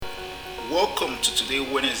Welcome to today,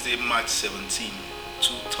 Wednesday, March 17,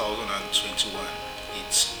 2021.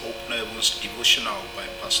 It's Open Heavens Devotional by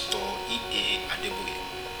Pastor E.A. Adeboye.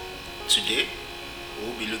 Today,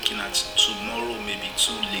 we'll be looking at tomorrow may be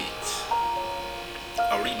too late.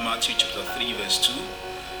 I'll read Matthew chapter 3 verse 2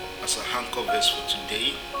 as a anchor verse for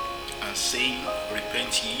today, and saying,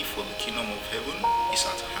 "Repent ye, for the kingdom of heaven is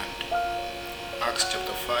at hand." Acts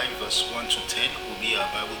chapter 5 verse 1 to 10 will be our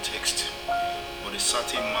Bible text. But a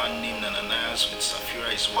certain man named Ananias, with Sapphira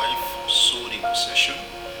his wife, sold a possession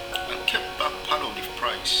and kept back part of the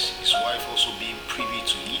price, his wife also being privy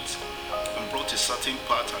to it, and brought a certain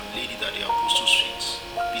part and laid it at the apostles' feet.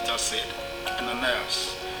 Peter said,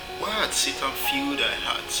 "Ananias, why had Satan filled thy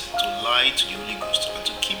heart to lie to the Holy Ghost and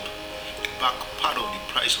to keep back part of the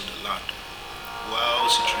price of the land?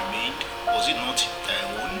 Whilst it remained, was it not thy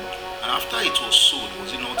own? And after it was sold,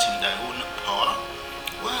 was it not in thy own power?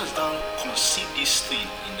 Why hast thou conceived this thing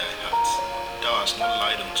in thy heart? Thou hast not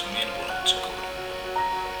lied unto men, but unto God."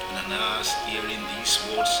 Ananias, hearing these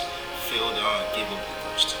words, fell down and gave up the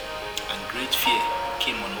ghost. And great fear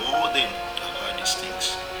came on all them that heard these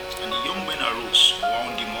things. And the young men arose,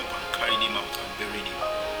 wound him up, and carried him out and buried him.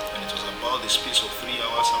 And it was about the space of 3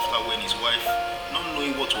 hours after, when his wife, not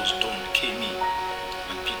knowing what was done, came in.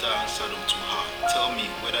 And Peter answered unto her, "Tell me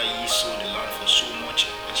whether ye sold the land for so much?"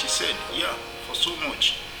 And she said, "Yea, for so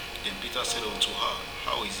much." Then Peter said unto her,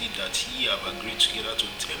 "How is it that ye have agreed together to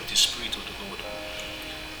tempt the Spirit of the Lord?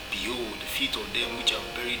 Behold, the feet of them which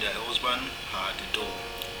have buried thy husband are at the door,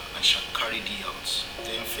 and shall carry thee out."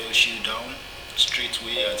 Then fell she down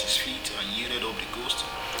straightway at his feet, and yielded up the ghost.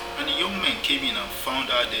 And the young men came in and found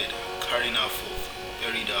her dead, carrying her forth,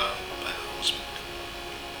 buried her by her husband.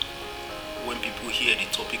 When people hear the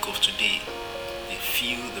topic of today, they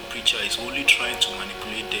feel the preacher is only trying to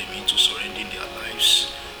manipulate them into surrendering their lives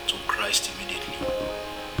to Christ immediately.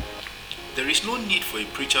 There is no need for a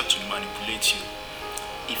preacher to manipulate you.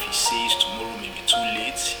 If he says tomorrow may be too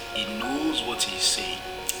late, he knows what he is saying.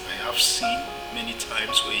 I have seen many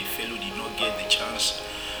times where a fellow did not get the chance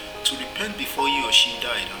to repent before he or she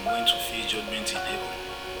died and went to face judgment in heaven.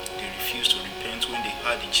 They refused to repent when they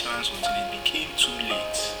had the chance until it became too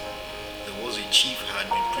late. There was a chief I had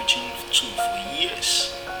been preaching to for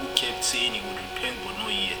years, who kept saying he would repent but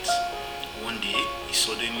not yet. One day, he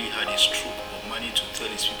suddenly had a stroke but managed to tell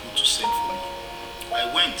his people to send for me. I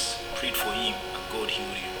went, prayed for him, and God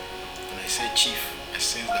healed him. And I said, "Chief, I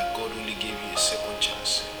sense that God only gave you a second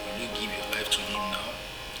chance. Will you give your life to him now?"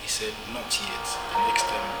 He said, "Not yet." The next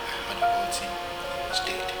time I heard about him, he was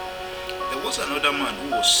dead. There was another man who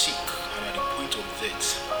was sick and at the point of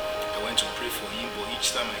death. I went to pray for him, but each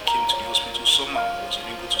time I came to the hospital, somehow I was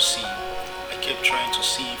unable to see him. I kept trying to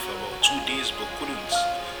see him for about 2 days, but couldn't.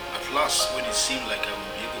 At last, when it seemed like I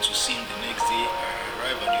would be able to see him the next day, I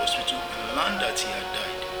arrived at the hospital and learned that he had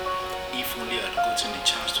died. If only I had gotten the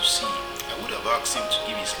chance to see him, I would have asked him to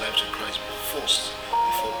give his life to Christ first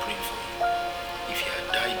before praying for him. If he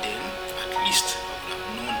had died then, at least I would have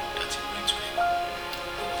known that he went to heaven.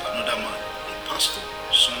 There was another man, a pastor,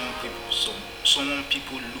 someone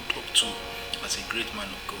people looked up to as a great man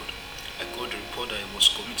of God. I got the report that he was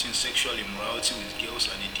committing sexual immorality with girls,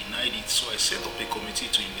 and he denied it, so I set up a committee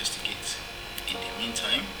to investigate. In the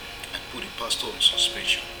meantime, I put the pastor on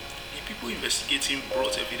suspension. The people investigating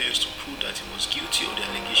brought evidence to prove that he was guilty of the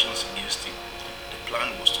allegations against him. The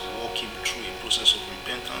plan was to walk him through a process of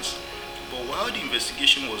repentance, but while the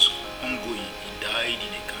investigation was ongoing, he died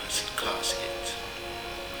in a car accident.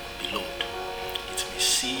 Beloved, it may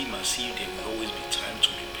seem as if there will always be time to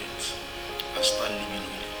repent and start living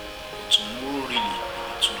holy, but tomorrow really may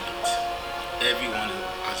be too late. Everyone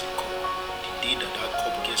has a cup. The day that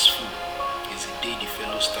cup gets full is the day the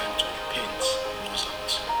fellow's time to repent runs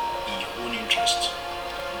out. In your own interest,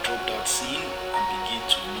 drop that sin and begin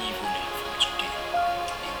to live holy from today.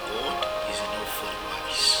 The God is enough for the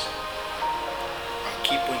wise. Our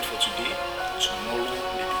key point for today: tomorrow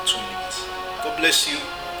may be too late. God bless you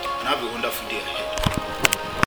and have a wonderful day ahead.